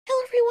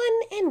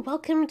everyone, and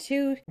welcome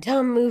to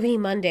Dumb Movie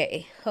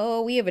Monday.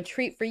 Oh, we have a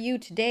treat for you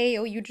today.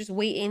 Oh, you just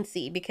wait and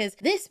see, because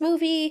this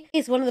movie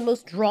is one of the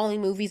most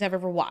drawing movies I've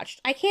ever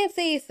watched. I can't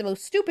say it's the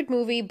most stupid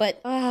movie, but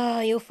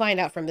you'll find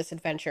out from this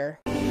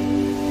adventure.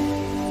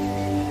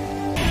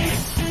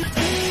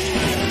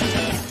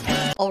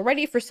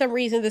 Already, for some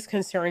reason, this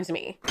concerns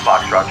me.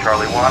 Foxtrot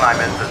Charlie 1, I'm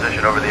in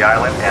position over the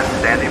island and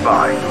standing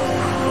by.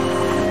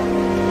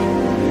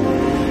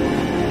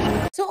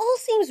 So all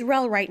seems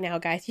well right now,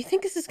 guys. You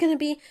think this is going to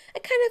be a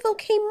kind of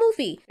okay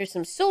movie. There's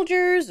some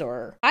soldiers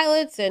or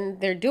pilots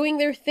and they're doing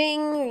their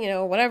thing,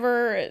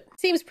 whatever. It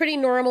seems pretty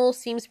normal,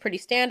 seems pretty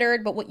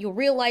standard, but what you'll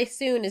realize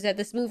soon is that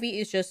this movie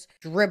is just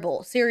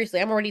dribble.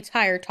 Seriously, I'm already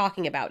tired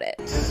talking about it.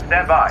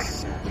 Stand by.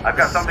 I've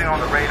got something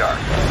on the radar.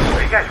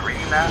 Are you guys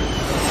reading that?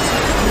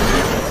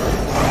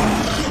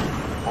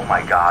 Oh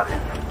my god.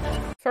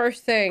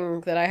 First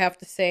thing that I have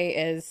to say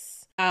is,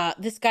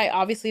 this guy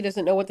obviously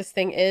doesn't know what this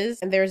thing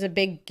is, and there's a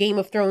big Game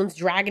of Thrones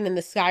dragon in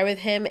the sky with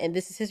him, and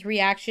this is his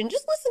reaction.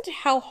 Just listen to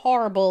how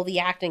horrible the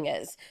acting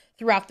is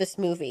throughout this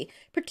movie,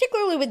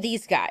 particularly with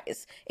these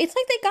guys. It's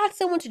like they got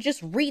someone to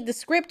just read the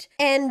script,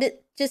 and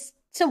just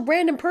some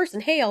random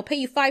person, hey, I'll pay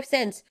you 5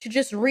 cents to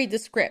just read the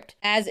script.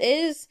 As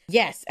is?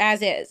 Yes,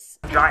 as is.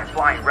 Giant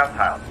flying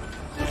reptile.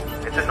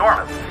 It's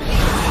enormous.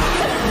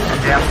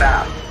 Damn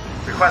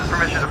fast. Request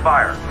permission to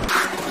fire.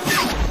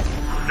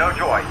 No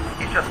joy.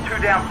 He's just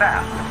too damn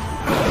fast.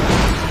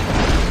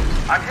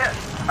 I'm hit.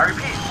 I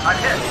repeat, I'm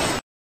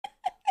hit.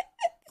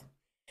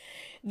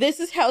 This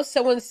is how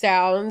someone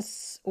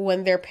sounds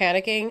when they're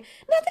panicking.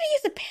 Not that he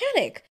has a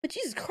panic, but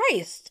Jesus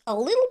Christ, a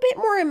little bit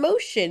more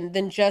emotion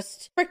than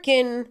just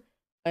frickin'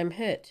 I'm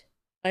hit.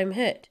 I'm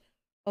hit.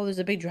 Oh, there's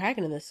a big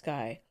dragon in the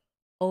sky.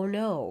 Oh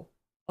no.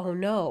 Oh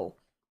no.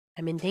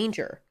 I'm in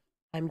danger.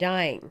 I'm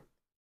dying.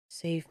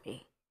 Save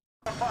me.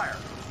 Fire.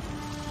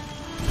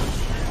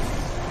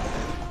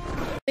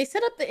 They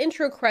set up the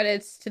intro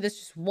credits to this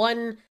just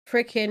one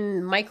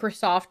frickin'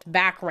 Microsoft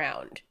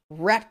background.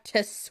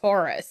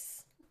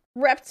 Reptisaurus.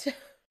 Frick's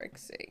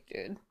sake,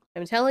 dude.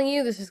 I'm telling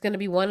you, this is going to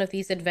be one of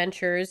these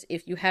adventures.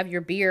 If you have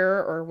your beer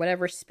or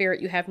whatever spirit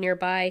you have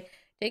nearby,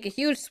 take a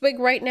huge swig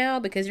right now,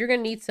 because you're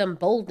going to need some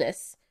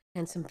boldness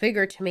and some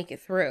vigor to make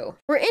it through.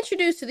 We're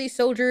introduced to these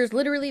soldiers.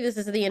 Literally, this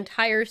is the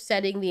entire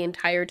setting, the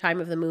entire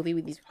time of the movie,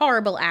 with these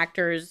horrible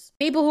actors.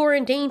 People who are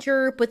in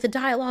danger, but the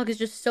dialogue is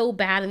just so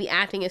bad and the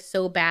acting is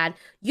so bad,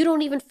 you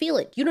don't even feel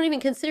it. You don't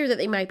even consider that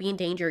they might be in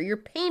danger. You're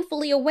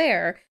painfully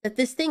aware that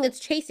this thing that's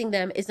chasing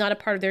them is not a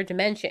part of their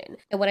dimension.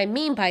 And what I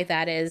mean by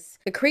that is,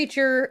 the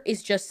creature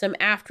is just some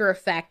after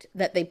effect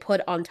that they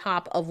put on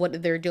top of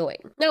what they're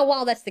doing. Now,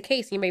 while that's the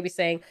case, you may be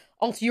saying,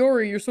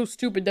 Altiori, you're so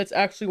stupid, that's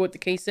actually what the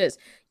case is.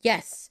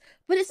 Yes,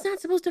 but it's not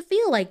supposed to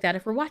feel like that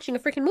if we're watching a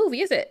freaking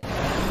movie, is it?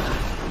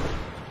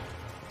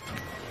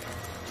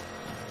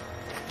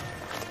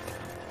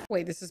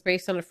 Wait, this is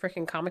based on a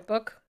freaking comic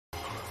book?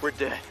 We're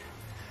dead.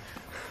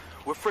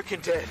 We're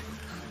freaking dead.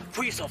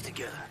 Put yourself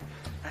together.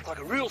 Act like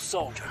a real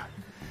soldier.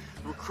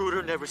 The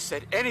recruiter never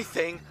said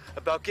anything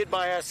about getting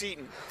my ass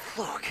eaten.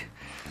 Look,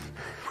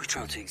 we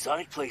travel to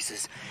exotic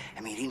places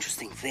and meet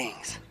interesting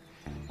things.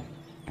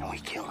 And we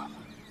kill them.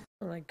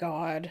 Oh my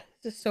god.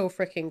 This is so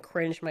freaking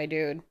cringe, my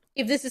dude.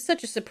 If this is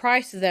such a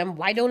surprise to them,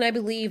 why don't I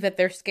believe that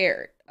they're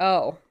scared?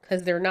 Oh,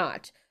 because they're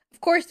not.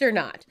 Of course they're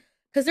not.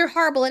 Because they're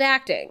horrible at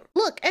acting.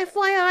 Look,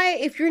 FYI,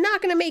 if you're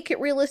not going to make it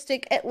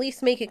realistic, at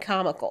least make it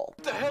comical.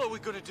 What the hell are we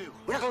gonna do?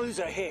 We're not gonna lose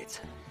our heads.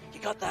 You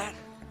got that?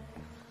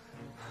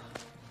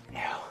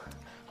 Now,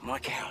 on my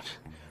count,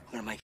 we're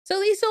gonna make. So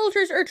these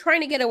soldiers are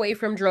trying to get away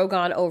from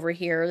Drogon over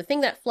here, the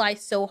thing that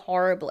flies so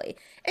horribly.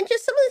 And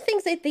just some of the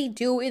things that they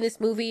do in this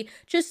movie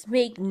just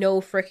make no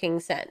freaking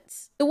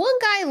sense. The one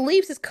guy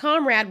leaves his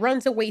comrade,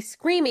 runs away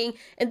screaming,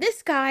 and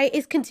this guy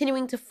is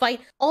continuing to fight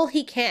all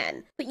he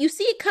can. But you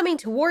see it coming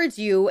towards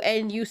you,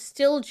 and you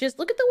still just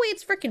look at the way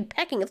it's freaking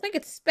pecking. It's like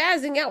it's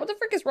spazzing out. What the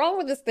frick is wrong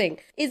with this thing?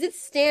 Is it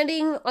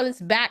standing on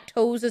its back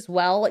toes as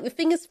well? Like, the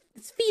thing is,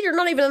 its feet are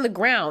not even on the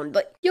ground.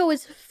 Like, yo,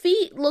 its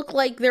feet look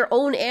like their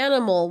own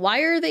animal. Why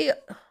are they...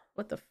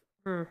 What the...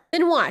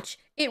 Then watch.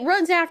 It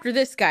runs after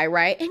this guy,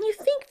 right? And you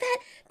think that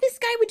this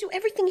guy would do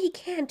everything he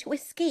can to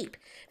escape.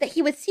 That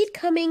he would see it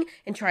coming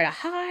and try to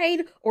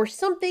hide or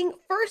something.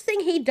 First thing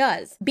he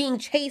does, being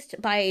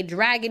chased by a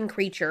dragon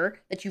creature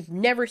that you've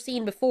never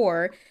seen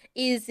before,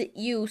 is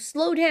you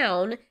slow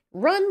down,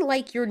 run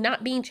like you're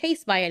not being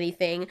chased by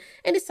anything,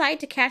 and decide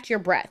to catch your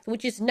breath,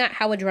 which is not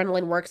how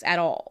adrenaline works at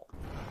all.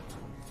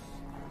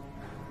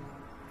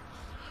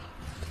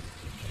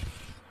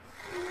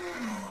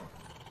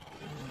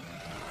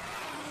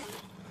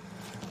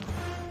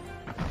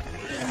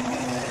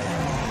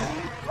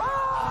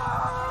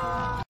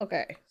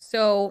 Okay,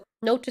 so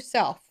note to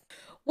self.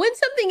 When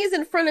something is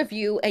in front of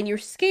you and you're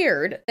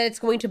scared that it's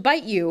going to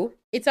bite you,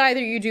 it's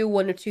either you do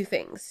one of two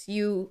things.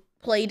 You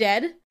play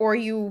dead or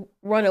you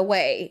run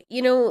away.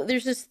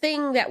 There's this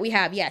thing that we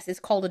have, yes, it's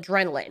called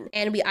adrenaline.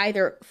 And we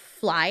either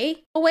fly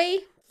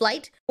away,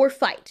 flight or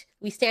fight.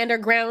 We stand our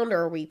ground,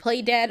 or we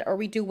play dead, or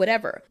we do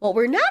whatever. What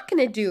we're not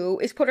gonna do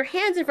is put our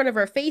hands in front of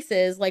our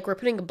faces like we're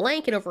putting a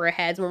blanket over our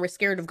heads when we're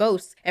scared of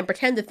ghosts and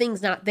pretend the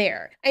thing's not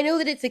there. I know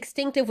that it's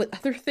instinctive with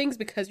other things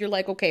because you're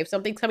like, okay, if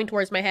something's coming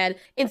towards my head,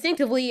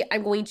 instinctively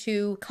I'm going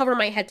to cover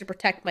my head to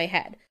protect my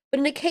head. But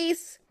in a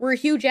case where a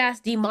huge-ass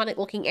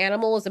demonic-looking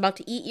animal is about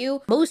to eat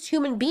you, most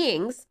human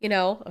beings, you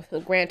know,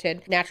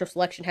 granted, natural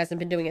selection hasn't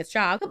been doing its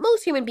job, but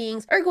most human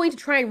beings are going to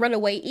try and run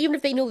away even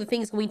if they know the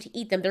thing's going to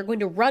eat them. They're going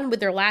to run with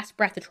their last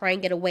breath to try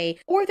and get away,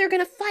 or they're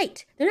going to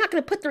fight. They're not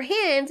going to put their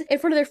hands in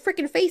front of their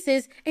freaking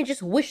faces and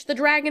just wish the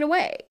dragon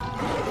away.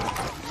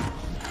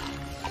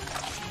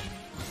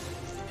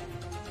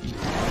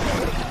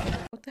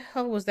 What the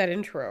hell was that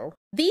intro?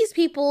 These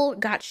people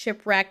got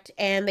shipwrecked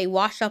and they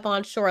washed up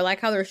on shore. I like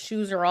how their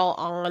shoes are all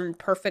on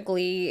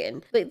perfectly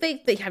and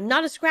they have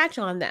not a scratch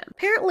on them.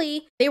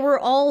 Apparently, they were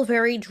all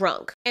very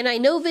drunk. And I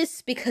know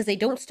this because they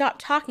don't stop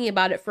talking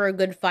about it for a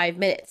good 5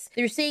 minutes.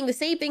 They're saying the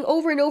same thing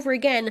over and over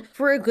again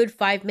for a good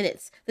 5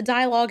 minutes. The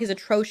dialogue is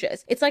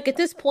atrocious. It's like at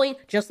this point,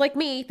 just like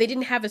me, they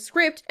didn't have a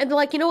script and they're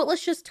like, you know what,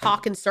 let's just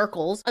talk in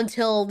circles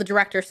until the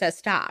director says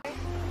stop.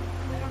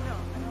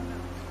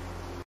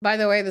 By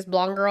the way, this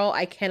blonde girl,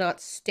 I cannot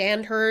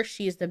stand her.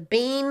 She is the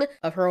bane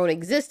of her own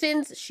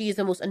existence. She is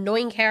the most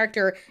annoying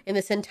character in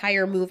this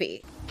entire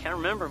movie. Can't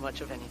remember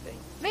much of anything.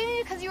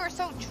 Maybe because you were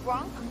so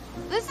drunk?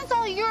 This is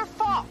all your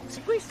fault.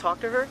 Please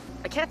talk to her.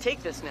 I can't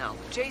take this now.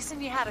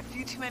 Jason, you had a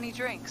few too many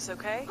drinks,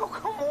 okay? Oh,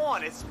 come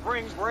on, it's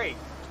spring break.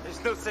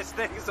 There's no such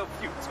thing as a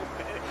few too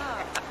many.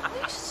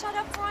 Will you shut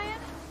up,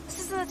 Ryan? This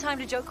isn't the time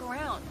to joke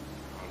around.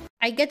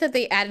 I get that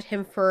they added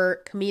him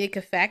for comedic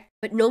effect,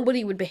 but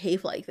nobody would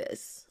behave like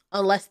this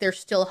unless they're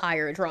still high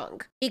or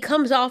drunk. He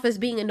comes off as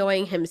being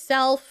annoying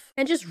himself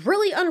and just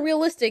really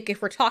unrealistic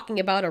if we're talking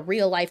about a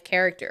real life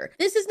character.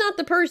 This is not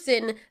the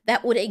person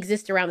that would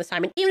exist around this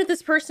time. And even if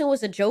this person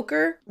was a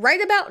joker,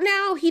 right about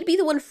now, he'd be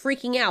the one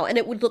freaking out and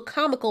it would look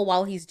comical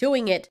while he's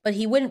doing it, but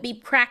he wouldn't be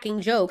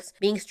cracking jokes,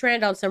 being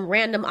stranded on some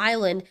random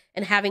island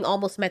and having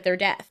almost met their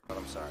death. But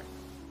I'm sorry.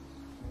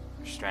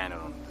 We're stranded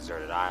on a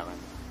deserted island.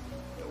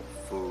 No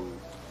food,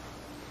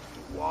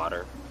 no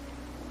water,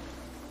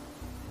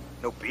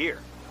 no beer.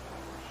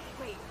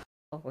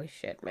 Holy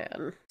shit,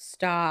 man.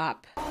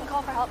 Stop.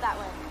 Call for help that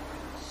way.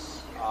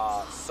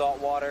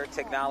 Saltwater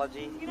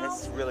technology.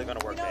 This is really gonna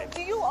work, babe.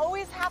 Do you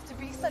always have to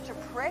be such a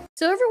prick?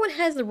 So everyone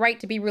has the right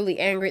to be really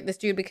angry at this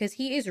dude because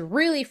he is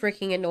really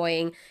freaking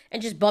annoying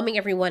and just bumming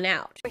everyone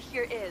out. But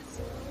here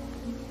is.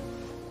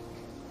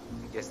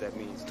 I guess that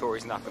means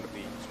Tori's not gonna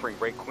be spring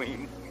break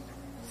queen.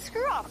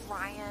 Screw off,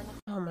 Ryan.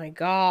 Oh my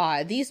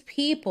god, these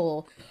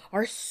people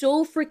are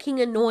so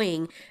freaking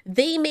annoying.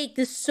 They make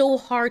this so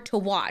hard to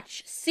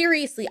watch.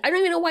 Seriously, I don't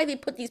even know why they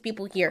put these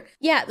people here.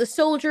 Yeah, the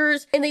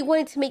soldiers, and they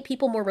wanted to make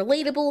people more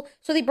relatable,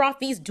 so they brought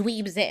these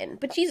dweebs in.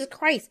 But Jesus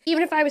Christ,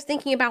 even if I was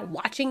thinking about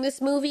watching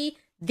this movie,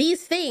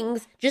 these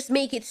things just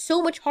make it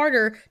so much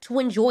harder to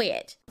enjoy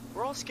it.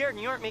 We're all scared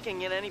and you aren't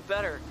making it any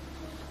better.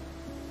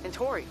 And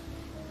Tori,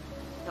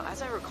 now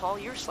as I recall,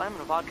 you were slamming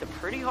the vodka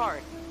pretty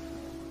hard.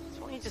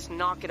 So why don't you just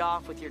knock it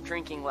off with your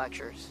drinking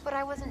lectures? But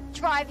I wasn't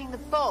driving the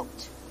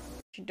boat.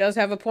 She does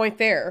have a point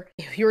there.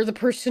 If you're the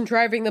person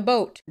driving the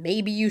boat,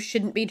 maybe you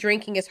shouldn't be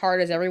drinking as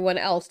hard as everyone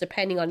else,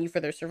 depending on you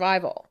for their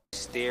survival.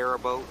 Steer a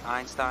boat,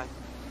 Einstein.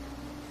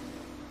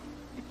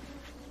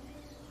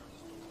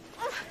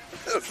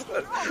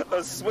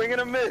 A swing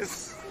and a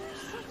miss.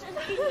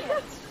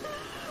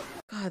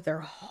 God, they're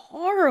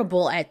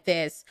horrible at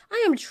this.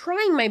 I am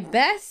trying my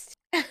best.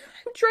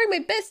 I'm trying my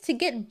best to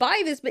get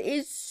by this, but it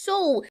is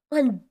so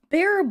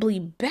unbearably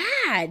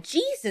bad.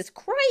 Jesus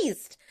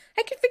Christ.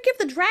 I can forgive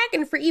the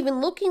dragon for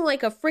even looking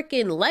like a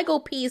freaking Lego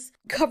piece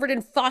covered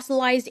in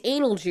fossilized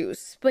anal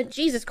juice. But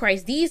Jesus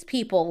Christ, these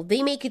people,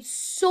 they make it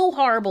so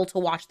horrible to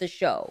watch the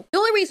show. The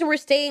only reason we're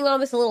staying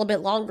on this a little bit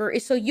longer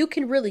is so you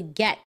can really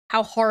get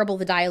how horrible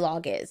the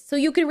dialogue is. So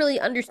you can really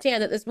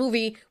understand that this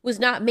movie was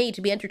not made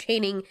to be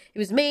entertaining. It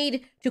was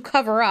made to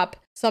cover up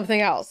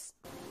something else.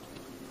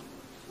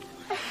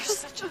 You're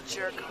such a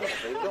jerk.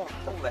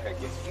 Don't let her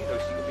get you. You know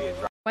she could be a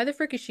driver. Why the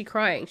frick is she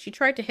crying? She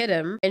tried to hit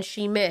him and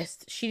she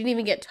missed. She didn't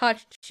even get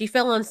touched. She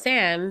fell on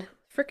sand.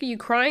 Frick are you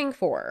crying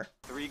for?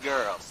 3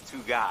 girls, 2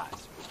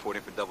 guys.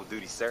 Reporting for double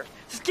duty, sir.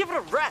 Just give it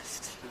a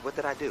rest. What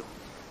did I do?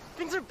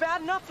 Things are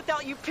bad enough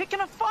without you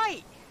picking a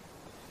fight.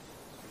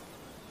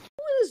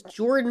 Who is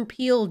Jordan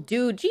Peele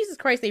dude? Jesus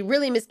Christ, they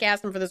really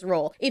miscast him for this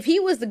role. If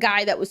he was the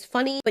guy that was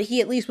funny, but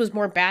he at least was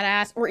more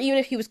badass, or even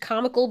if he was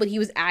comical, but he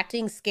was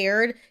acting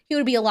scared, he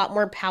would be a lot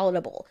more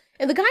palatable.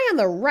 And the guy on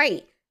the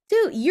right,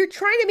 dude, you're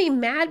trying to be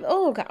mad.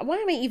 Oh God, why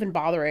am I even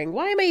bothering?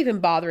 Why am I even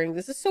bothering?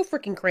 This is so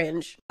freaking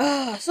cringe.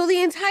 So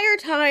the entire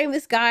time,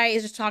 this guy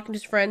is just talking to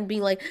his friend,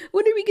 being like,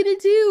 what are we gonna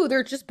do?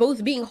 They're just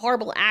both being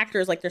horrible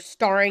actors, like they're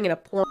starring in a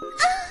porn.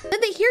 Then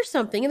they hear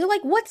something and they're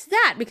like, what's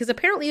that? Because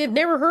apparently they've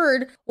never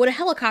heard what a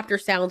helicopter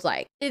sounds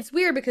like. It's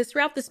weird because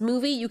throughout this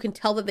movie, you can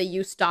tell that they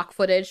use stock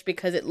footage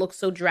because it looks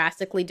so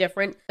drastically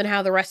different than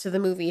how the rest of the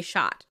movie is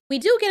shot. We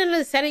do get into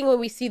the setting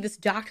when we see this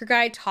doctor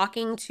guy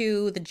talking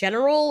to the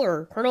general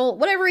or colonel,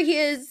 whatever he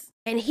is.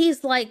 And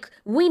he's like,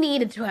 we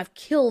needed to have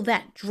killed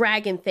that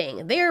dragon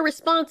thing. They're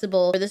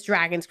responsible for this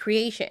dragon's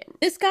creation.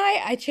 This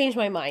guy, I changed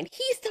my mind.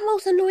 He's the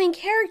most annoying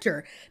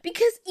character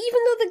because even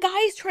though the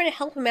guy's trying to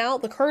help him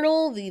out, the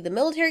colonel, the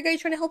military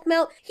guy's trying to help him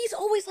out, he's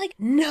always like,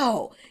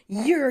 no,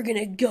 you're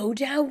gonna go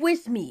down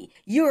with me.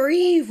 You're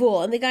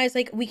evil. And the guy's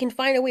like, we can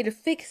find a way to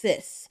fix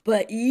this,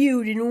 but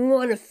you didn't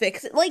want to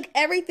fix it. Like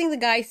everything the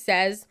guy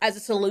says as a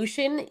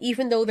solution,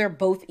 even though they're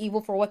both evil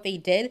for what they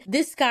did,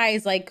 this guy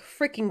is like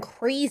freaking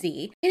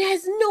crazy and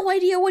has no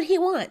idea what he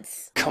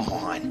wants. Come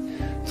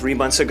on. 3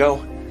 months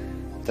ago,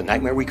 the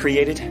nightmare we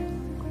created,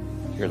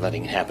 you're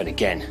letting it happen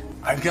again.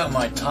 I've got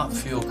my top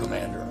field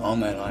commander on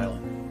that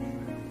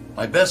island.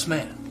 My best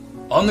man,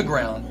 on the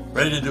ground,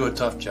 ready to do a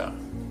tough job.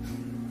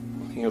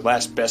 Your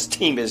last best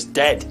team is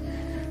dead.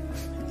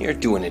 You're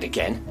doing it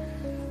again.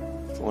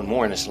 Throwing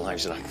more innocent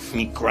lives than a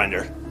meat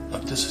grinder.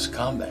 Look, this is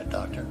combat,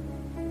 Doctor.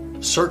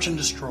 Search and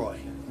destroy.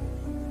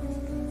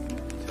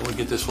 Till we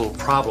get this little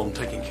problem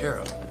taken care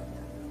of.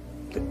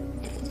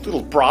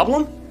 Little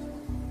problem?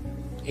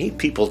 8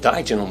 people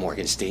died, General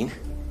Morgenstein.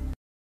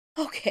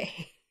 Okay.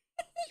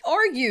 He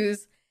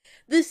argues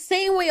the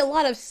same way a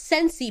lot of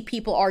sensey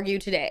people argue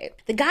today.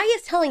 The guy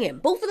is telling him,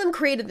 both of them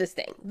created this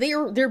thing.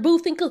 They're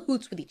both in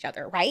cahoots with each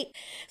other, right?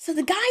 So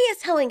the guy is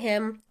telling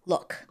him,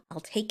 look, I'll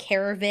take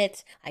care of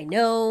it. I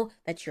know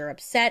that you're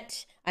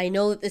upset. I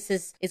know that this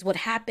is what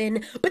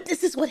happened, but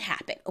this is what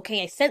happened.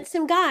 Okay, I sent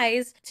some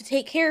guys to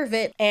take care of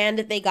it and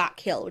they got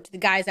killed. The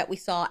guys that we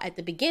saw at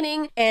the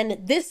beginning. And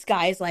this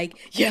guy's like,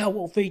 yeah,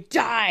 well, they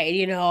died,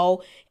 you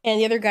know? And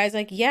the other guy's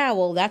like, yeah,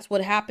 well, that's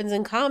what happens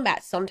in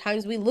combat.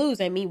 Sometimes we lose.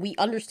 I mean, we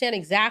understand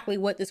exactly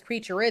what this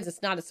creature is.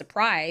 It's not a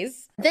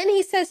surprise. Then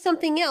he says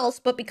something else,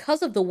 but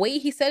because of the way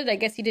he said it, I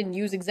guess he didn't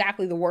use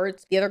exactly the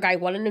words the other guy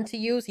wanted him to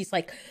use. He's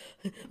like,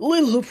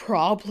 little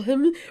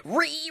problem,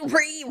 like,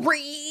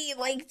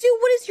 dude,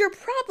 what is your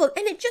problem?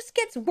 And it just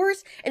gets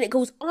worse and it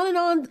goes on and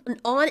on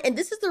and on. And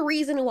this is the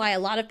reason why a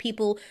lot of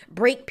people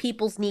break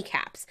people's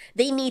kneecaps.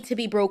 They need to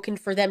be broken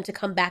for them to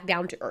come back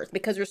down to earth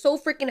because they're so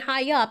freaking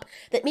high up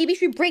that maybe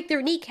if you break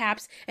their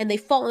kneecaps and they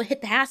fall and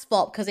hit the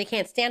asphalt because they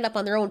can't stand up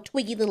on their own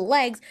twiggy little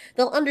legs,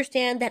 they'll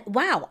understand that,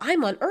 wow,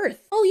 I'm on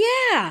earth. Oh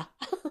yeah.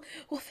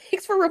 Well,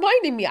 thanks for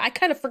reminding me. I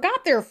kind of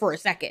forgot there for a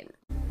second.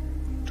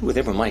 2 of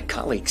them were my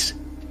colleagues.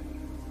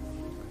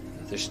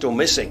 They're still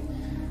missing.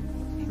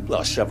 You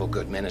lost several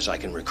good men, as I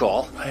can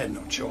recall. I had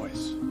no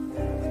choice.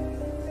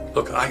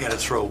 Look, I gotta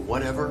throw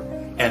whatever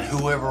and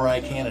whoever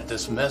I can at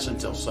this mess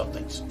until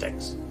something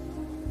sticks.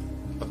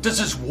 Look,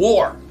 this is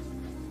war.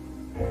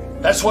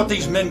 That's what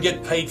these men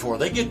get paid for.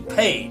 They get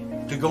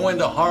paid to go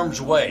into harm's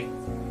way.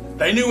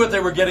 They knew what they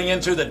were getting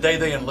into the day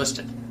they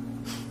enlisted.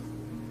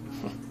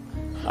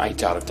 I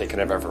doubt if they could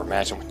have ever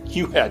imagined what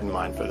you had in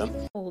mind for them.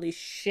 Holy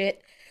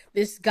shit.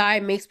 This guy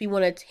makes me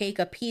want to take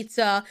a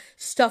pizza,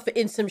 stuff it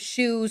in some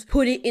shoes,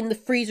 put it in the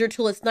freezer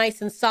till it's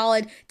nice and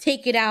solid,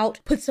 take it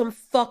out, put some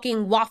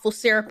fucking waffle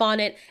syrup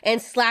on it,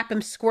 and slap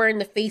him square in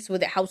the face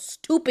with it. How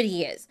stupid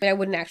he is. But I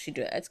wouldn't actually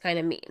do that. It's kind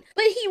of mean.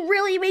 But he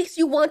really makes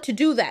you want to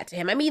do that to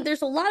him. I mean,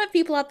 there's a lot of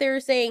people out there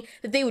saying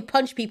that they would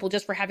punch people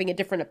just for having a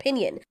different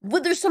opinion.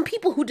 But there's some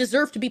people who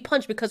deserve to be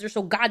punched because they're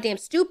so goddamn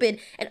stupid,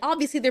 and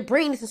obviously their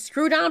brain isn't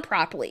screwed on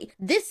properly.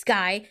 This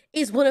guy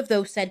is one of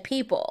those said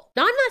people.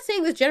 Now, I'm not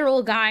saying this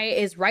general guy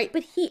is right,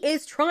 but he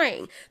is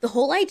trying. The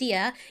whole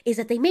idea is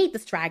that they made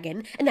this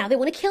dragon and now they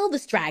want to kill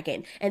this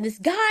dragon. And this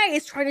guy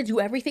is trying to do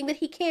everything that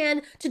he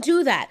can to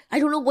do that. I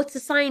don't know what's the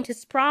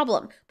scientist's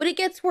problem, but it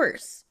gets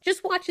worse.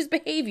 Just watch his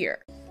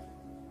behavior.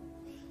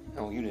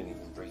 Oh, you didn't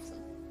even break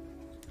them.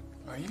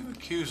 Are you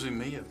accusing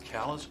me of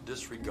callous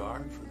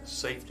disregard for the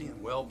safety and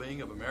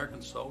well-being of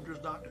American soldiers,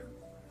 Doctor?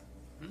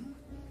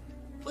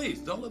 Please,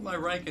 don't let my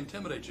rank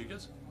intimidate you.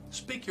 Just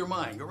speak your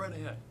mind. Go right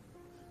ahead.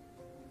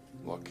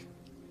 Look.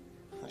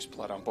 There's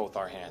blood on both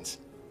our hands.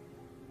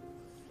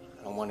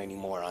 I don't want any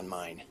more on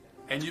mine.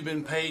 And you've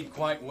been paid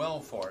quite well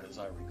for it, as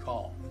I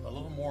recall. A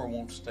little more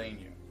won't stain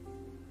you.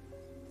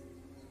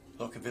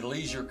 Look, if it'll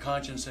ease your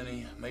conscience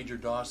any, Major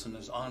Dawson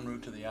is en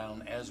route to the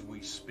island as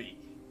we speak.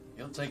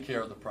 He'll take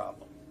care of the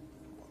problem.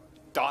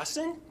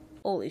 Dawson?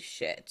 Holy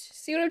shit.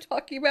 See what I'm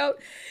talking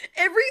about?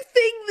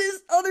 Everything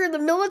the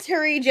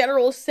military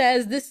general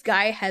says, this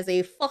guy has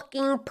a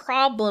fucking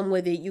problem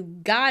with it. You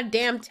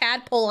goddamn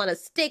tadpole on a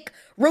stick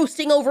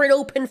roasting over an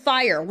open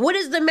fire. What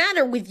is the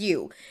matter with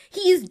you?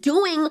 He's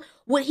doing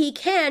what he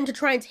can to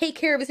try and take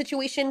care of a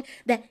situation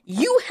that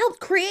you helped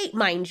create,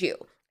 mind you.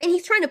 And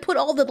he's trying to put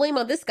all the blame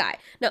on this guy.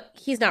 No,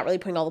 he's not really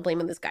putting all the blame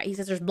on this guy. He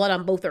says there's blood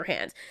on both their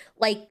hands.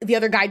 Like, the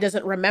other guy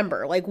doesn't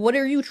remember. Like, what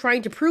are you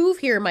trying to prove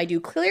here, my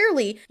dude?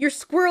 Clearly, you're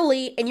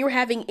squirrely and you're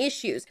having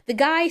issues. The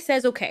guy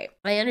says, okay,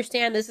 I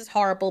understand this is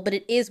horrible, but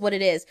it is what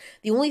it is.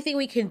 The only thing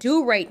we can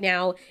do right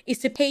now is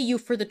to pay you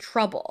for the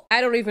trouble.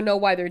 I don't even know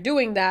why they're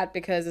doing that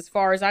because as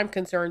far as I'm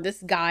concerned,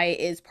 this guy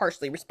is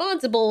partially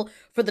responsible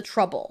for the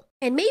trouble.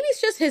 And maybe it's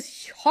just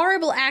his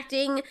horrible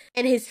acting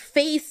and his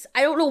face.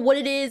 I don't know what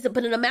it is,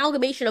 but an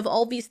amalgamation of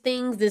all these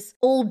things, this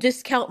old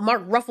discount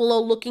Mark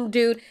Ruffalo looking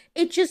dude,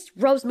 it just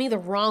rubs me the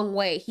wrong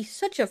way. He's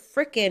such a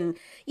freaking,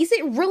 you see,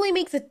 it really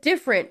makes a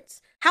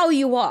difference how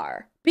you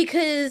are.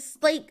 Because,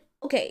 like,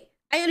 okay,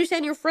 I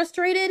understand you're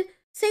frustrated.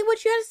 Say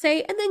what you gotta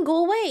say and then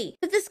go away.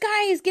 But this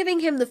guy is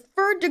giving him the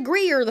 3rd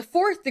degree or the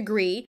 4th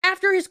degree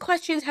after his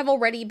questions have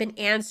already been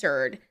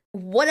answered.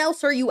 What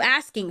else are you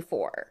asking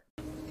for?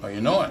 Oh,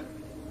 you know him.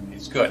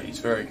 He's good. He's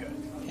very good.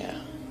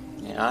 Yeah,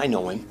 I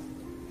know him.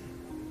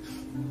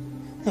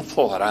 He'll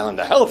pull that island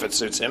to hell if it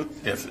suits him.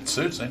 If it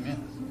suits him, yeah.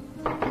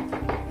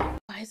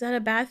 Why is that a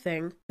bad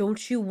thing?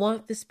 Don't you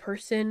want this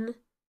person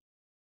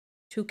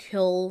to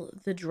kill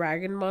the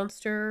dragon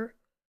monster?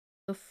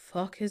 The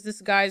fuck is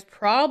this guy's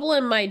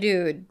problem, my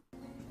dude?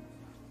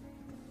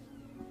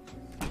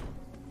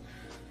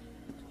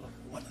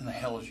 What in the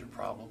hell is your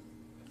problem?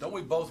 Don't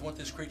we both want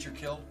this creature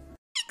killed?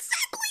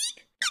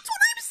 Exactly! That's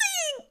what I'm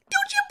saying!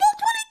 Don't you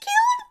both want it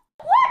killed?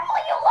 What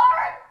will you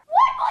learn?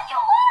 What will you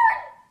learn?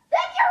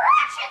 That your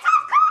actions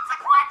have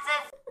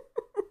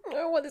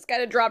consequences! I want this guy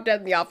to drop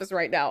dead in the office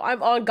right now.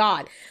 I'm on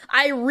God.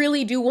 I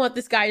really do want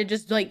this guy to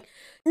just, like,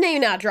 maybe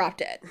not drop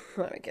dead.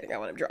 I'm kidding. I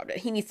want him drop dead.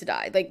 He needs to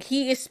die. Like,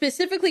 he is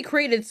specifically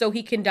created so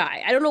he can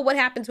die. I don't know what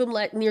happened to him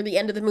near the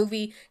end of the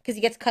movie because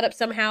he gets cut up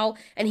somehow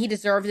and he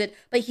deserves it.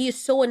 But he is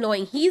so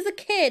annoying. He's a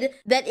kid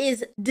that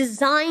is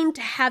designed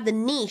to have the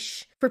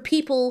niche for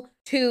people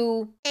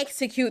to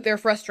execute their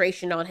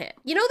frustration on him.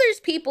 You know, there's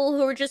people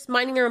who are just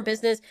minding their own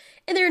business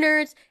and they're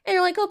nerds and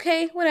you're like,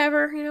 okay,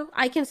 whatever. You know,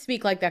 I can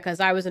speak like that because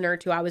I was a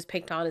nerd too. I was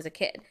picked on as a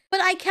kid. But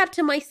I kept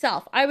to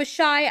myself. I was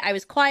shy. I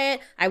was quiet.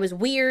 I was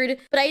weird.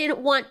 But I didn't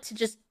want to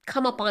just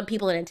come up on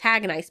people and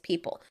antagonize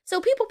people.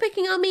 So people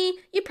picking on me,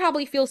 you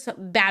probably feel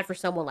bad for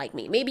someone like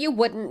me. Maybe you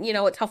wouldn't, you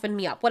know, it toughened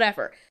me up,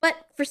 whatever. But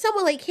for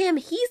someone like him,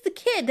 he's the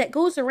kid that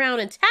goes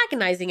around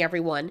antagonizing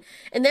everyone.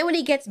 And then when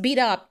he gets beat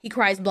up, he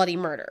cries bloody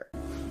murder.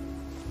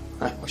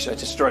 I wish I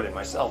destroyed it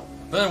myself.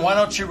 Then why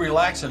don't you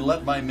relax and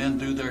let my men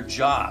do their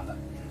job?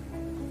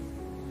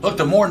 Look,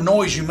 the more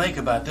noise you make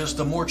about this,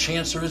 the more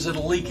chance there is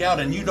it'll leak out,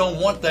 and you don't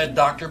want that,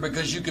 Doctor,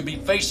 because you could be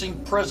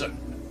facing prison.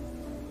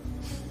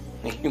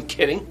 Are you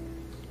kidding?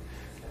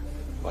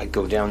 If I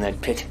go down that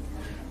pit,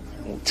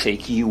 I will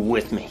take you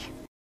with me.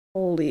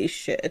 Holy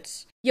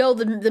shit. Yo,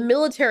 the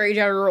military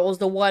general is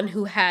the one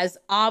who has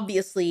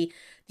obviously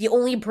the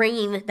only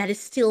brain that is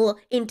still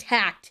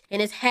intact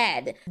in his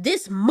head.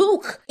 This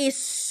mook is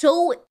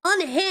so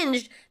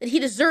unhinged that he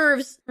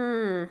deserves...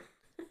 I'm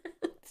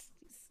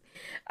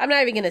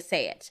not even gonna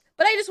say it.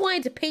 But I just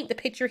wanted to paint the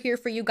picture here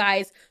for you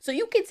guys so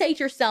you can say it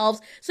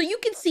yourselves, so you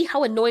can see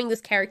how annoying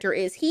this character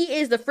is. He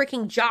is the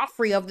freaking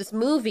Joffrey of this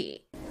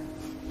movie.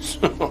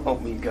 Oh,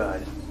 my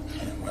God.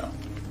 Yeah, well,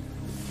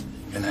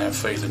 you can have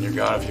faith in your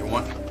God if you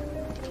want.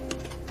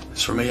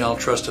 As for me, I'll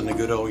trust in the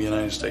good old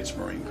United States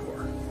Marine Corps.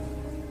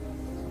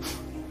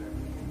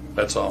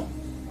 That's all.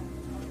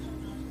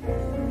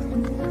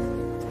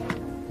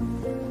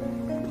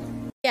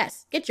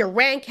 Yes, get your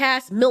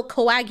rank-ass,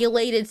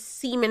 milk-coagulated,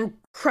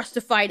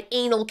 semen-crustified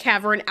anal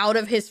cavern out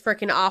of his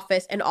frickin'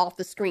 office and off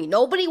the screen.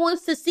 Nobody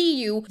wants to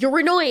see you. You're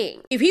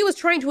annoying. If he was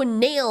trying to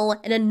nail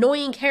an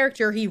annoying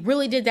character, he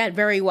really did that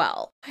very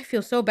well. I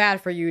feel so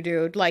bad for you,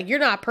 dude. Like, you're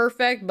not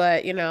perfect,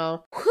 but, you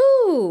know.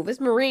 Whew,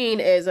 this Marine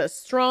is a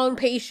strong,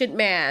 patient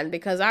man,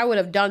 because I would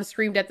have done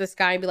screamed at this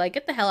guy and be like,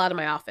 get the hell out of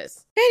my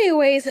office.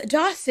 Anyways,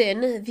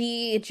 Dawson,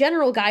 the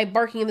general guy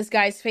barking in this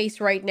guy's face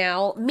right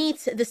now,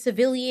 meets the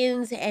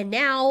civilians, and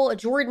now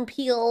Jordan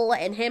Peele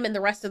and him and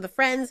the rest of the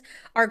friends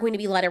are going to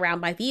be led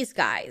around by these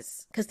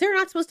guys. Because they're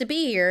not supposed to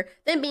be here.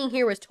 Them being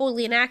here was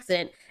totally an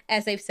accident,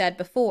 as they've said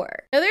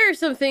before. Now, there are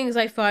some things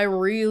I find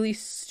really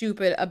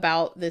stupid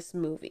about this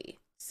movie.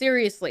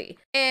 Seriously.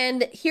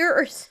 And here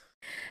are...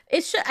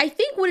 I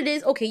think what it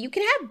is, okay, you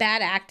can have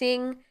bad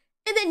acting,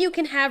 and then you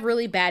can have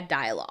really bad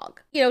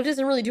dialogue. You know, it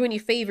doesn't really do any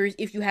favors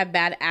if you have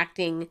bad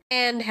acting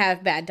and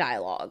have bad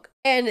dialogue.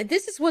 And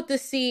this is what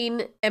this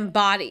scene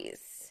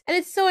embodies. And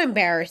it's so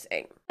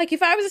embarrassing. Like,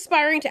 if I was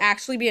aspiring to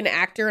actually be an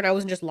actor and I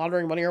wasn't just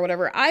laundering money or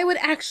whatever, I would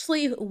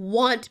actually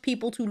want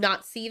people to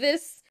not see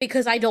this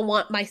because I don't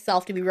want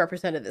myself to be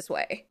represented this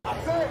way. I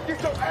said,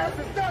 get your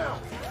asses down!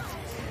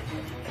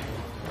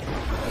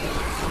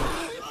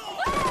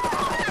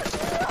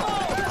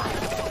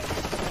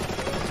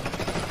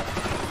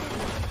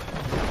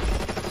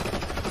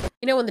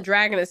 You know, when the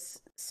dragon is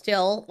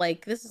still,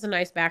 like, this is a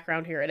nice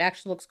background here. It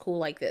actually looks cool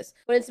like this.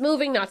 When it's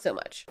moving, not so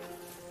much.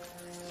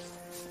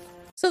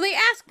 So they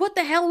ask, what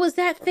the hell was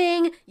that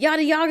thing?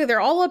 Yada yada. They're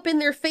all up in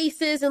their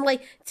faces and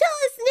like, tell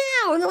us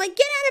now. And they're like,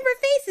 get out of our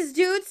faces,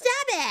 dude.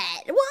 Stop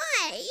it.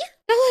 Why?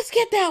 Now let's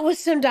get that with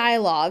some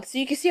dialogue so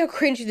you can see how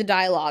cringy the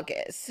dialogue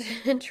is.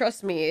 And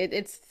trust me,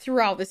 it's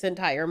throughout this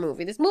entire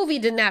movie. This movie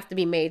didn't have to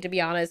be made, to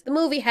be honest. The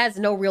movie has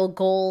no real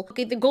goal.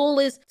 Okay, the goal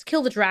is to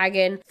kill the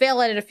dragon,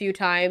 fail at it a few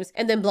times,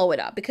 and then blow it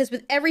up. Because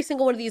with every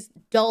single one of these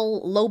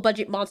dull,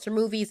 low-budget monster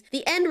movies,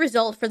 the end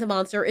result for the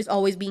monster is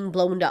always being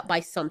blown up by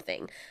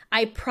something.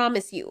 I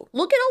promise you.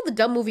 Look at all the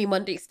Dumb Movie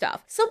Monday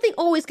stuff. Something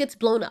always gets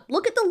blown up.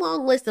 Look at the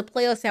long list of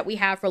playlists that we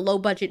have for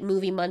low-budget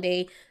movie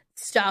Monday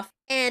stuff,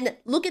 and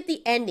look at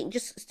the ending.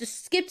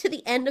 Just skip to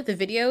the end of the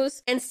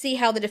videos and see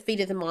how they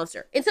defeated the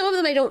monster. In some of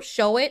them I don't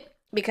show it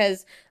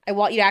because I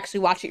want you to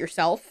actually watch it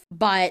yourself,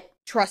 but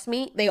trust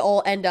me, they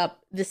all end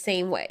up the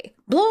same way.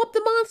 Blow up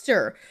the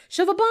monster,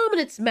 shove a bomb in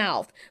its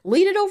mouth,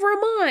 lead it over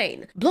a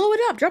mine, blow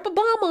it up, drop a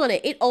bomb on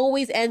it. It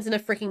always ends in a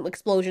freaking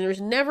explosion.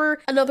 There's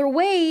never another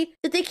way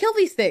that they kill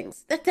these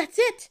things. That's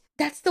it.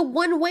 That's the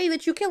one way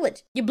that you kill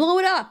it. You blow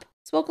it up.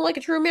 Spoken like a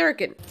true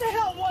American. What the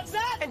hell was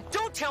that? And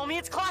don't tell me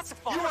it's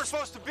classified. You weren't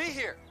supposed to be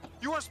here.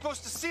 You weren't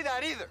supposed to see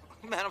that either.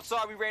 Man, I'm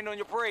sorry we rained on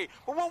your parade,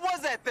 but what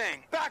was that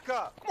thing? Back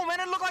up. Come on,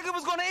 man, it looked like it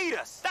was gonna eat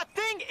us. That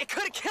thing, it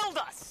could have killed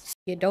us.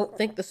 You don't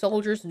think the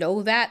soldiers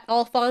know that,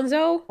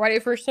 Alfonso? Ready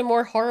for some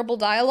more horrible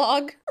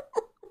dialogue?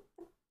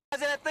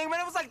 That thing,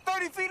 man, it was like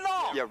 30 feet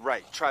long. Yeah,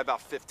 right. Try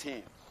about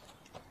 15.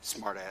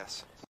 Smart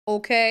ass.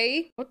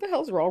 Okay. What the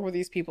hell's wrong with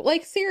these people?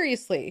 Like,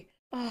 seriously.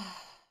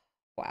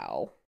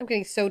 Wow. I'm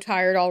getting so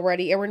tired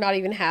already, and we're not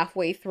even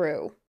halfway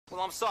through.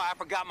 Well, I'm sorry, I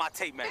forgot my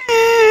tape measure.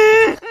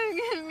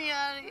 Get me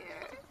out of here.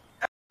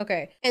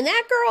 Okay. And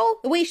that girl,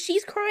 the way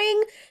she's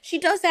crying, she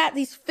does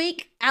these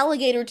fake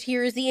alligator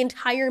tears the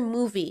entire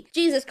movie.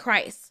 Jesus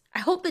Christ. I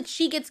hope that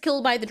she gets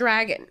killed by the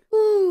dragon.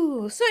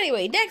 Ooh. So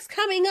anyway, next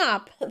coming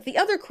up, the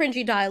other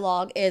cringy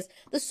dialogue is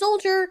the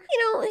soldier,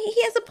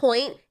 he has a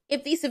point.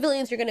 If these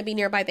civilians are going to be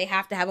nearby, they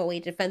have to have a way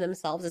to defend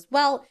themselves as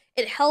well.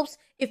 It helps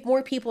if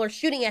more people are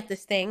shooting at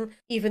this thing,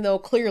 even though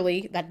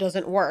clearly that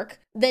doesn't work,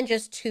 than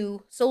just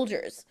 2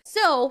 soldiers.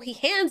 So he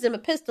hands him a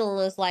pistol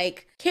and is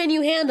like, can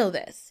you handle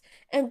this?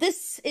 And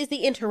this is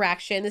the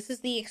interaction. This is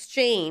the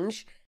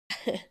exchange.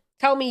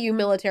 Tell me, you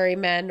military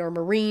men or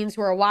Marines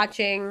who are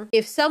watching,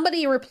 if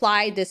somebody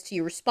responded this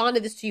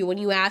to you when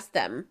you asked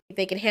them if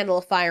they can handle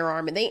a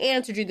firearm and they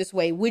answered you this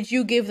way, would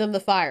you give them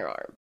the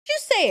firearm?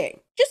 Just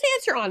saying. Just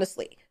answer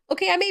honestly.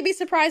 Okay, I may be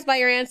surprised by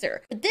your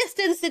answer, but this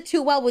didn't sit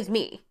too well with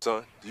me.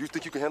 Son, do you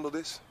think you can handle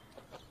this?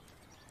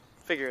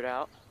 Figure it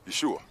out. You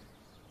sure?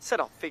 Said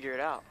I'll figure it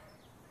out.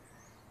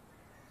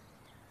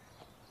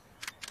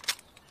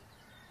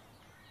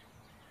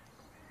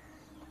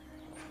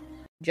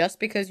 Just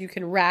because you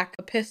can rack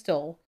a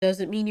pistol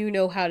doesn't mean you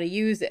know how to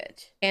use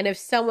it. And if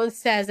someone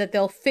says that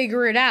they'll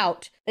figure it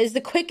out, that is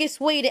the quickest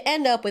way to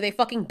end up with a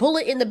fucking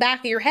bullet in the back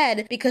of your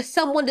head because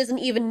someone doesn't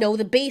even know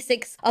the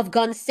basics of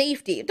gun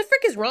safety. What the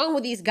frick is wrong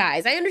with these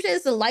guys? I understand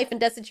this is a life and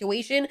death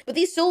situation, but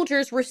these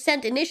soldiers were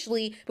sent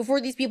initially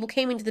before these people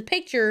came into the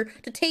picture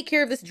to take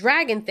care of this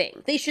dragon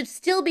thing. They should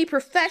still be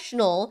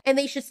professional and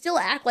they should still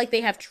act like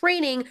they have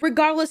training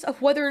regardless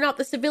of whether or not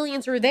the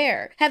civilians are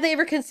there. Have they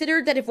ever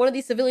considered that if one of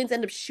these civilians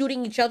end up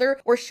shooting each other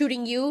or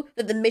shooting you,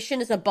 that the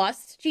mission is a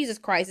bust? Jesus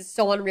Christ, it's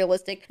so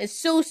unrealistic. It's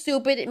so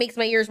stupid, it makes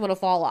my ears want to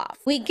fall off.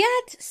 We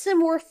get some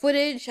more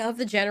footage of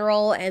the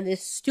general and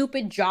this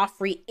stupid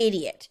Joffrey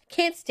idiot.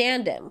 Can't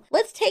stand him.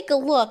 Let's take a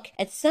look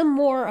at some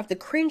more of the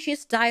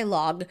cringiest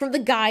dialogue from the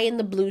guy in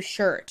the blue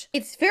shirt.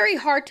 It's very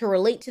hard to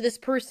relate to this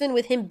person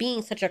with him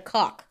being such a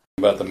cock.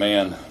 About the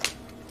man.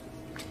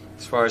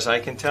 As far as I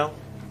can tell,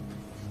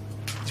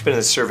 he's been in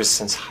the service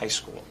since high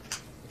school.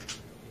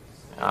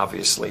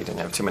 Obviously, he didn't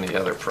have too many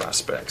other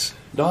prospects.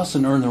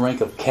 Dawson earned the rank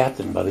of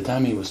captain by the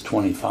time he was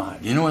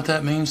 25. You know what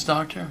that means,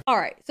 Doctor? All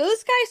right, so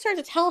this guy starts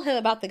to tell him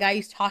about the guy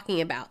he's talking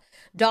about.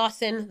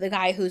 Dawson, the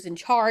guy who's in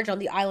charge on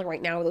the island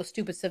right now with those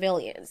stupid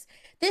civilians.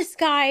 This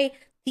guy,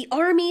 the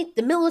army,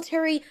 the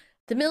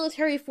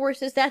military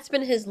forces, that's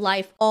been his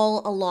life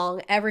all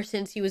along, ever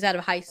since he was out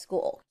of high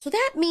school. So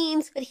that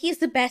means that he's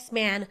the best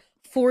man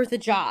for the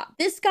job.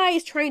 This guy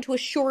is trying to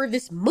assure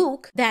this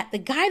mook that the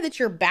guy that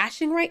you're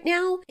bashing right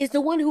now is the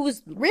one who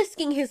is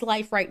risking his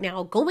life right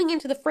now, going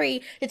into the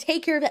fray to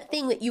take care of that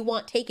thing that you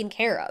want taken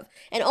care of.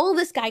 And all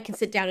this guy can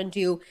sit down and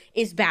do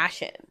is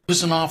bash him.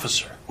 Who's an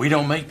officer? We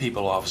don't make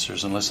people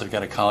officers unless they've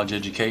got a college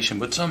education,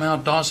 but somehow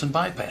Dawson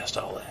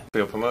bypassed all that.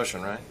 Field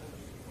promotion, right?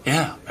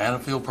 Yeah,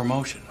 battlefield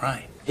promotion,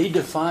 right. He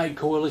defied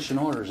coalition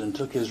orders and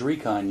took his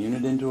recon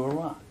unit into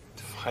Iraq.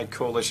 High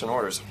coalition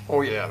orders. Oh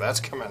yeah, that's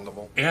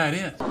commendable. Yeah, it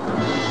is.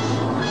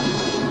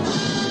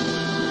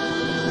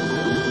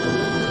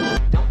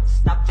 Don't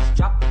stop, just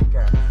drop it,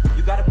 girl.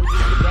 You gotta believe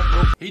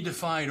that. He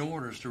defied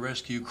orders to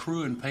rescue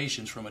crew and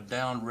patients from a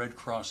downed Red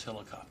Cross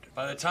helicopter.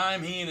 By the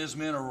time he and his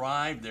men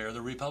arrived there,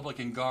 the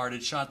Republican Guard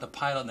had shot the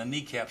pilot in the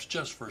kneecaps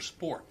just for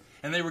sport,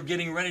 and they were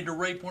getting ready to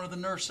rape one of the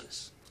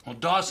nurses. Well,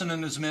 Dawson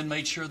and his men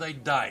made sure they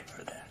died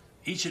for that.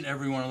 Each and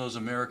every one of those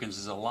Americans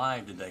is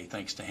alive today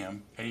thanks to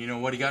him. And you know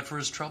what he got for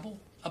his trouble?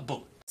 A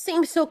bullet.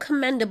 seems so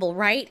commendable,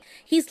 right?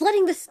 He's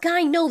letting this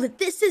guy know that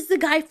this is the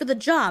guy for the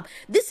job.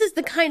 This is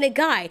the kind of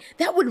guy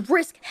that would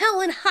risk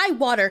hell and high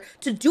water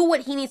to do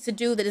what he needs to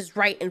do that is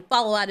right and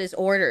follow out his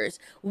orders.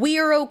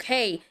 We're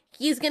okay.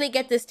 He's gonna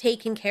get this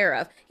taken care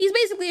of. He's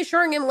basically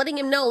assuring him, letting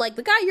him know, like,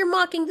 the guy you're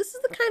mocking, this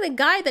is the kind of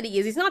guy that he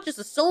is. He's not just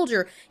a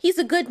soldier, he's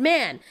a good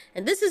man.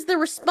 And this is the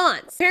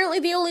response. Apparently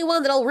the only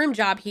one that'll rim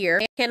job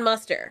here can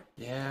muster.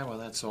 Yeah, well,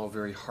 that's all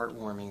very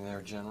heartwarming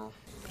there, General.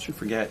 But you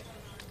forget,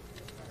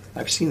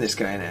 I've seen this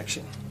guy in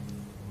action.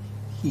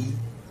 He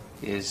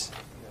is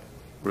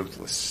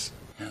ruthless.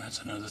 Yeah,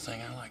 that's another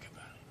thing I like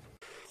about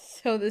it.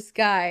 So this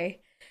guy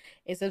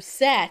is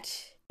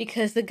upset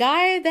because the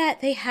guy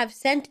that they have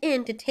sent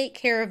in to take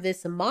care of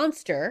this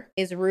monster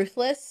is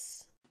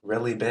ruthless.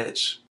 Really,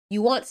 bitch.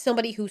 You want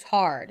somebody who's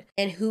hard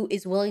and who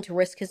is willing to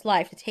risk his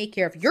life to take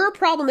care of your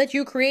problem that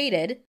you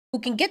created, who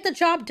can get the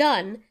job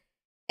done,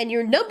 and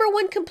your number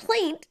one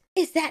complaint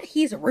is that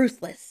he's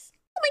ruthless.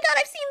 Oh my god,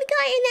 I've seen the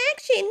guy in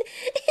action.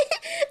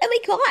 Oh my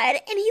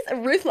god, and he's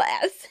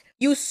ruthless.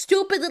 You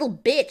stupid little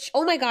bitch.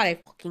 Oh my god, I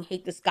fucking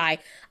hate this guy.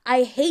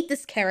 I hate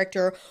this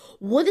character.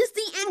 What is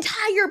the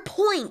entire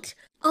point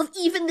of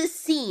even this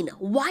scene?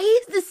 Why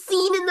is this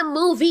scene in the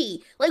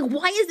movie? Like,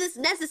 why is this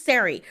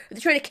necessary? Are they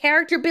trying to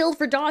character build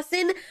for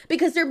Dawson?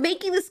 Because they're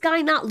making this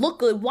guy not look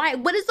good. Why?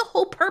 What is the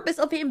whole purpose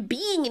of him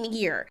being in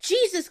here?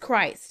 Jesus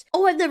Christ.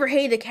 Oh, I've never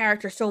hated a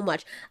character so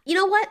much. You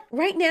know what?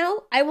 Right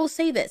now, I will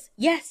say this.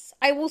 Yes,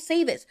 I will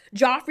say this.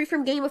 Joffrey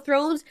from Game of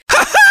Thrones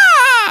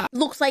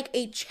looks like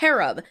a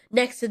cherub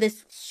next to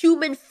this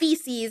human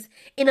feces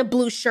in a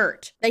blue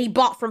shirt that he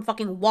bought from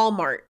fucking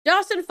Walmart.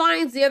 Dawson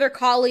finds the other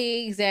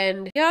colleagues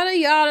and yada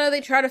yada. They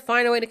try to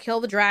find a way to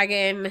kill the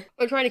dragon.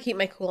 I'm trying to keep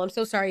my cool. I'm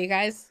so sorry, you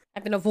guys.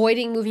 I've been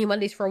avoiding Movie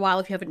Mondays for a while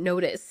if you haven't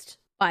noticed.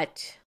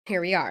 But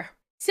here we are.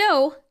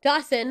 So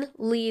Dawson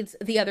leads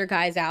the other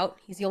guys out.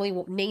 He's the only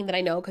name that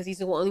I know because he's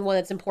the only one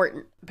that's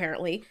important,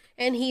 apparently.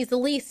 And he's the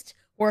least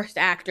worst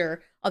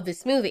actor of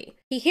this movie.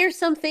 He hears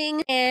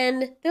something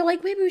and they're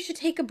like, maybe we should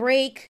take a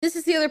break. This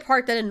is the other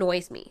part that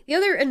annoys me. The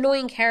other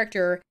annoying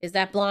character is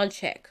that blonde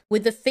chick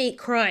with the fake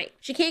crying.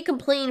 She can't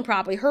complain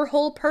properly. Her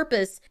whole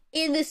purpose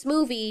in this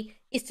movie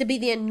is to be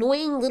the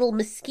annoying little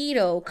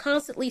mosquito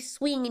constantly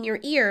swinging in your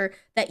ear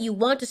that you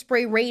want to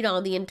spray Raid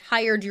on the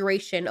entire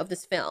duration of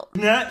this film.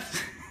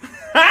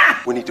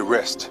 We need to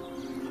rest.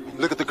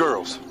 Look at the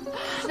girls.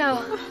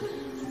 No.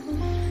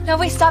 No,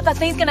 wait, stop. That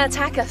thing's gonna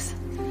attack us.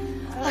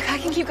 Look, I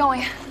can keep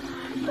going.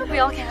 We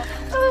all can.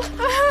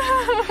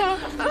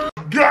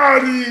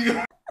 Got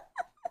him!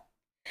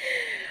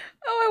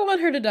 Oh, I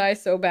want her to die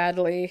so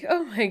badly.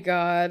 Oh my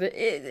god.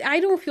 I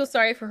don't feel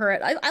sorry for her.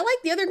 I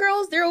like the other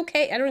girls. They're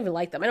okay. I don't even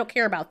like them. I don't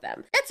care about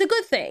them. That's a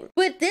good thing.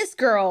 But this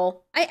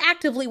girl, I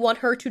actively want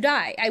her to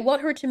die. I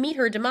want her to meet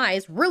her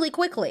demise really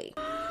quickly.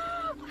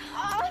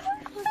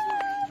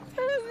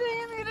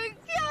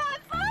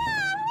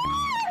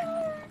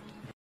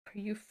 Are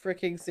you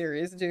freaking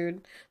serious,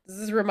 dude? Does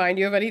this remind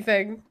you of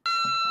anything?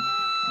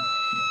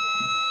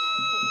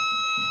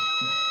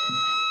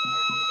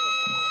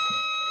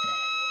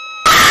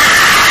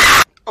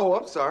 Oh,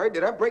 I'm sorry.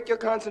 Did I break your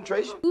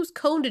concentration? Whose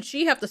cone did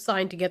she have to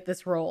sign to get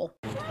this role?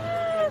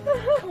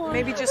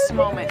 Maybe just a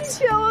moment.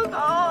 Kill us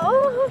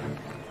all.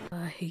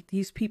 I hate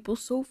these people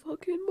so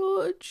fucking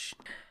much.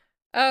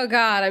 Oh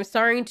god, I'm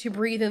starting to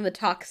breathe in the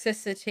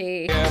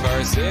toxicity.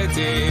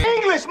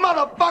 English,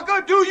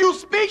 motherfucker! Do you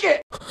speak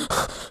it?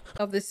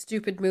 Of this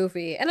stupid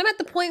movie. And I'm at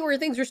the point where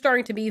things are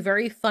starting to be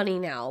very funny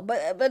now.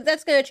 But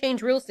that's gonna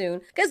change real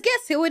soon. Because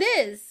guess who it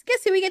is?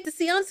 Guess who we get to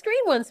see on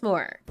screen once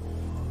more?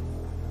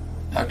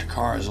 Dr.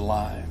 Carr is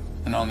alive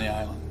and on the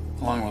island,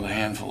 along with a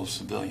handful of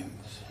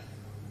civilians.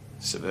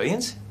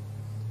 Civilians?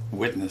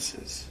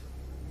 Witnesses.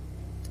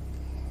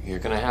 You're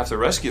gonna have to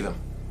rescue them.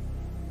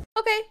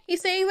 Okay,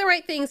 he's saying the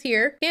right things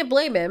here. Can't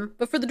blame him.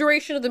 But for the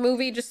duration of the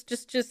movie,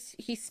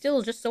 he's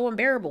still just so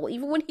unbearable.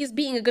 Even when he's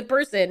being a good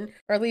person,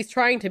 or at least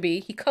trying to be,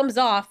 he comes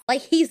off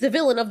like he's the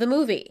villain of the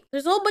movie.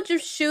 There's a whole bunch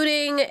of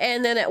shooting,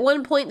 and then at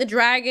one point the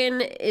dragon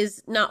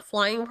is not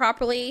flying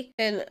properly.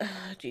 And,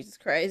 Jesus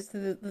Christ,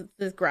 the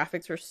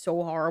graphics are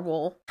so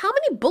horrible. How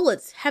many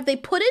bullets have they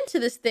put into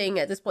this thing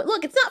at this point?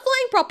 Look, it's not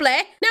flying properly.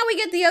 Now we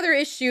get the other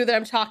issue that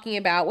I'm talking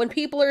about when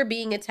people are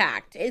being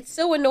attacked. It's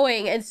so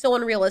annoying and so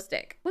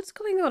unrealistic. What's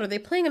going on? Are they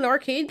playing an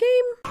arcade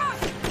game?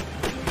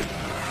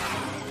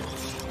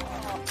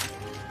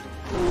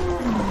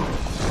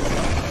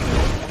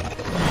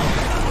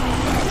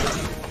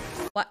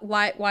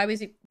 Why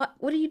was he?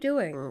 What are you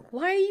doing?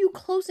 Why are you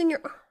closing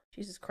your?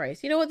 Jesus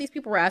Christ. You know what? These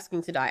people were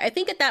asking to die. I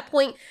think at that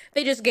point,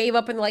 they just gave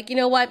up and like, you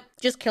know what?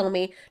 Just kill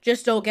me.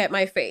 Just don't get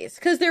my face.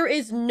 Because there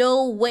is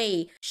no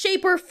way,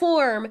 shape or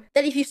form,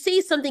 that if you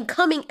see something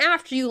coming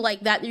after you like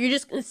that, you're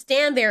just going to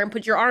stand there and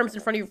put your arms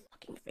in front of your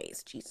fucking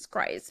face. Jesus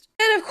Christ.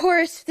 And of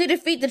course, they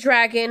defeat the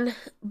dragon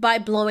by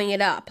blowing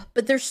it up.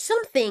 But there's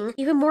something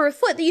even more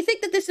afoot. You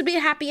think that this would be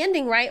a happy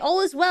ending, right?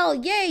 All is well.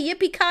 Yay,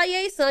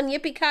 yippee-ki-yay, son.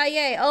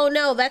 Yippee-ki-yay. Oh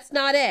no, that's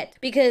not it.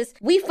 Because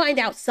we find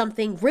out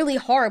something really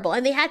horrible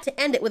and they had to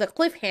end it with a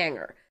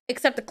cliffhanger.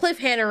 Except the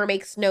cliffhanger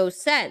makes no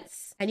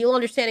sense. And you'll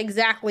understand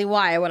exactly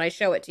why when I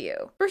show it to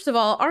you. First of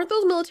all, aren't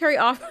those military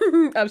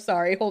I'm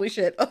sorry, holy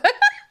shit.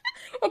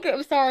 Okay,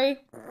 I'm sorry.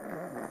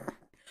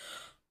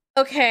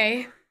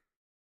 Okay.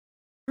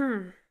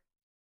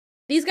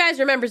 These guys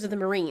are members of the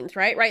Marines,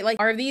 right? Right? Like,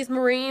 are these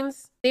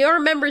Marines? They are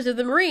members of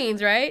the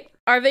Marines, right?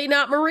 Are they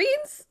not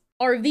Marines?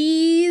 Are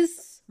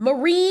these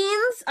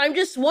Marines? I'm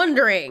just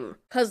wondering.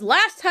 Because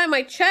last time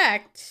I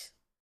checked,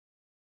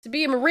 to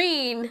be a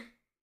Marine,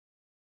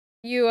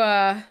 you,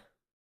 okay.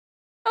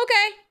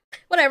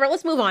 Whatever,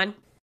 let's move on.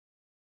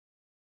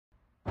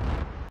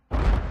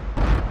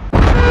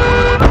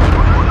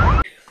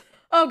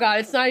 Oh god,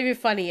 it's not even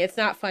funny. It's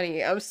not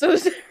funny. I'm so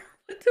sorry.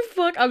 What the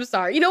fuck? I'm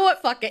sorry. You know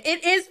what? Fuck it.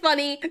 It is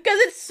funny because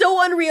it's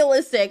so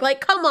unrealistic. Like,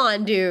 come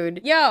on,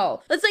 dude.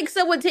 Yo, that's like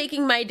someone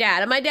taking my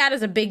dad. And my dad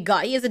is a big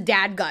gut. He has a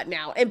dad gut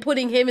now. And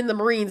putting him in the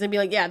Marines and be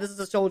like, yeah, this is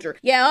a soldier.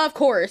 Yeah, of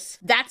course.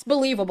 That's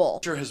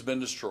believable. Has been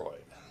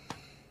destroyed.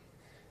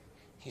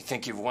 You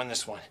think you've won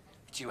this one,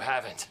 but you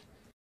haven't.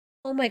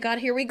 Oh my god,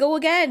 here we go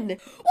again.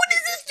 What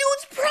is this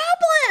dude's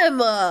problem?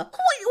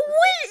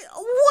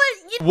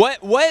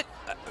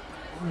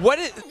 What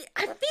is...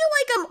 I feel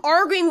like I'm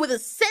arguing with a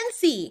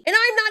sensei, and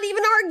I'm not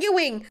even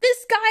arguing.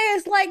 This guy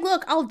is like,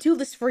 look, I'll do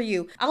this for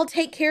you. I'll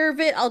take care of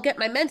it. I'll get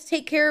my men to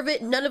take care of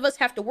it. None of us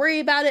have to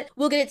worry about it.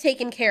 We'll get it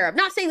taken care of.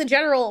 Not saying the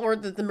general or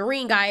the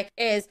Marine guy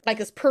is like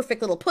this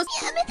perfect little pussy.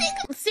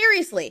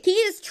 Seriously, he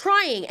is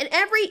trying, and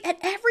at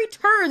every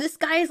turn, this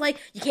guy is like,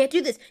 you can't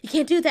do this. You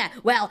can't do that.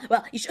 Well,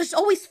 he's just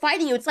always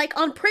fighting you. It's like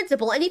on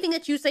principle. Anything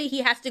that you say,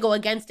 he has to go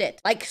against it.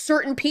 Like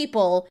certain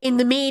people in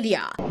the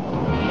media.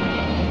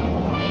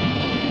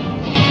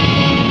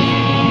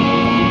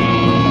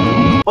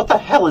 What the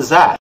hell is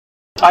that?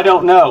 I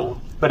don't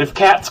know, but if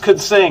cats could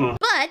sing.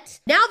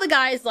 But now the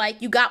guy's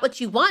like, you got what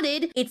you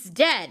wanted, it's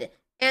dead.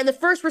 And the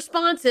first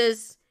response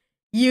is,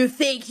 you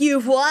think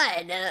you've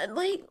won.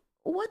 Like,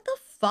 what the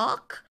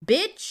fuck?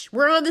 Bitch,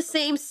 we're on the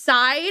same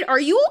side. Are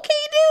you okay,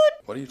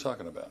 dude? What are you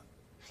talking about?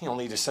 You'll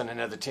need to send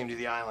another team to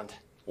the island.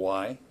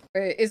 Why?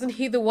 Isn't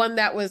he the one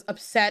that was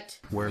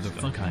upset? Where the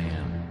fuck I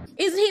am.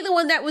 Isn't he the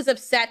one that was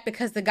upset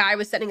because the guy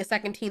was sending a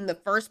second team in the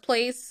first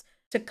place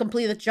to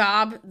complete the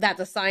job that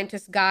the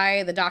scientist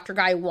guy, the doctor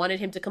guy, wanted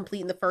him to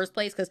complete in the first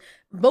place? Because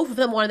both of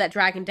them wanted that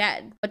dragon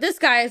dead. But this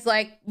guy is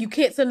like, you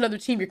can't send another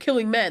team, you're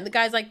killing men. The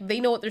guy's like,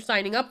 they know what they're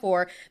signing up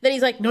for. Then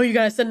he's like, no, you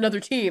gotta send another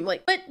team.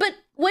 Like, but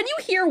when you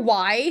hear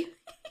why,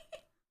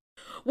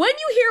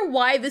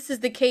 this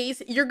is the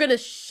case, you're gonna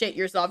shit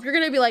yourself. You're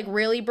gonna be like,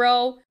 really,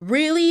 bro?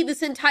 Really?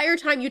 This entire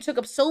time you took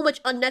up so much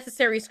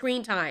unnecessary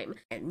screen time.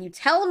 And you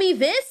tell me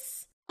this?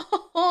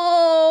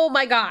 Oh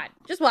my god.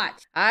 Just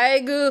watch.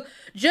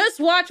 Just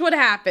watch what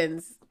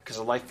happens. Because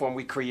the life form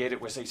we created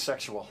was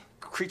asexual.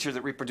 A creature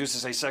that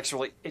reproduces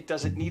asexually, it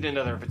doesn't need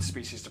another of its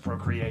species to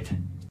procreate.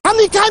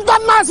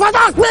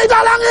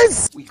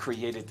 We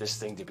created this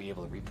thing to be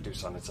able to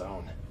reproduce on its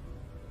own.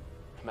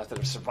 A method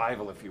of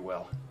survival, if you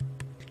will.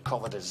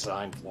 Call it a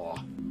design flaw.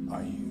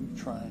 Are you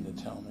trying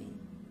to tell me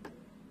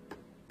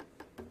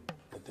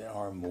that there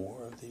are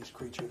more of these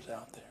creatures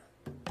out there?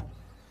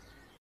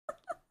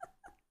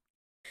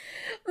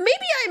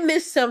 Maybe I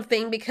missed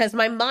something because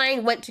my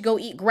mind went to go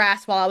eat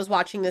grass while I was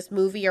watching this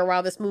movie, or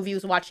while this movie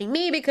was watching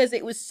me, because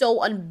it was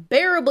so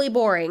unbearably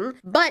boring.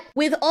 But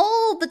with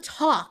all the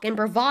talk and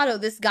bravado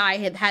this guy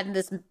had had in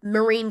this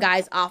Marine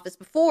guy's office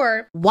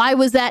before, why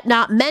was that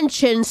not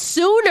mentioned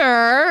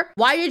sooner?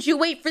 Why did you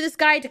wait for this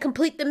guy to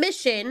complete the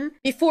mission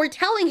before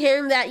telling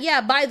him that,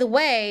 yeah, by the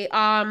way,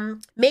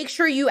 make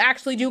sure you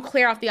actually do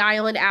clear off the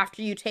island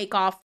after you take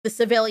off the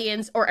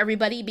civilians or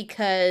everybody,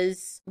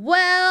 because,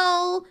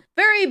 well,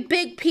 very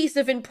big piece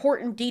of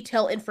important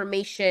detail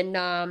information.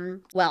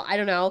 Well, I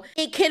don't know.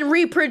 It can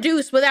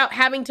reproduce without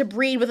having to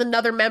breed with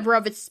another member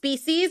of its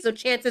species. So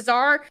chances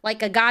are,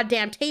 like a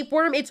goddamn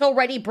tapeworm, it's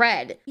already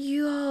bred.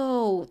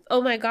 Yo,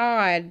 oh my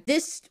god.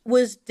 This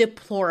was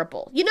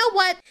deplorable. You know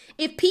what?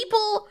 If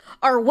people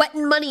are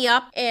wetting money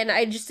up, and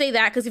I just say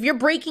that because if you're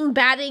breaking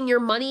batting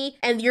your money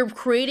and you're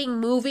creating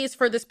movies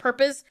for this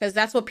purpose, because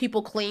that's what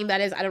people claim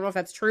that is, I don't know if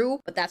that's true,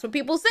 but that's what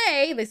people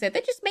say. They said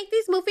they just make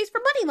these movies for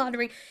money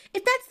laundering.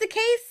 If that's the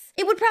case,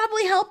 it would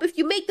probably help if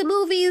you make the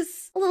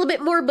movies a little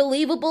bit more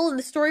believable in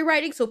the story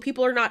writing so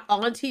people are not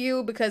onto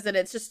you, because then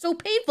it's just so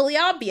painfully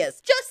obvious.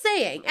 Just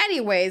saying.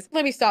 Anyways,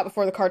 let me stop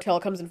before the cartel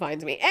comes and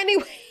finds me.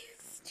 Anyways,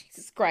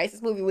 Jesus Christ,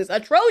 this movie was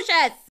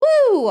atrocious.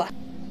 Woo!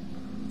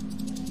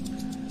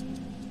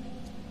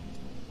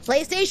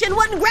 PlayStation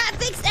 1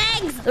 graphics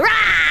eggs!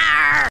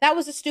 Rawr! That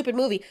was a stupid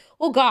movie.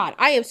 Oh god,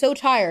 I am so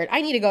tired.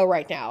 I need to go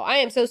right now. I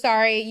am so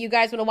sorry. You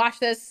guys want to watch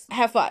this?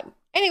 Have fun.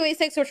 Anyways,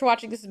 thanks so much for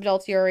watching. This is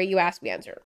Adult Theory. You ask, we answer.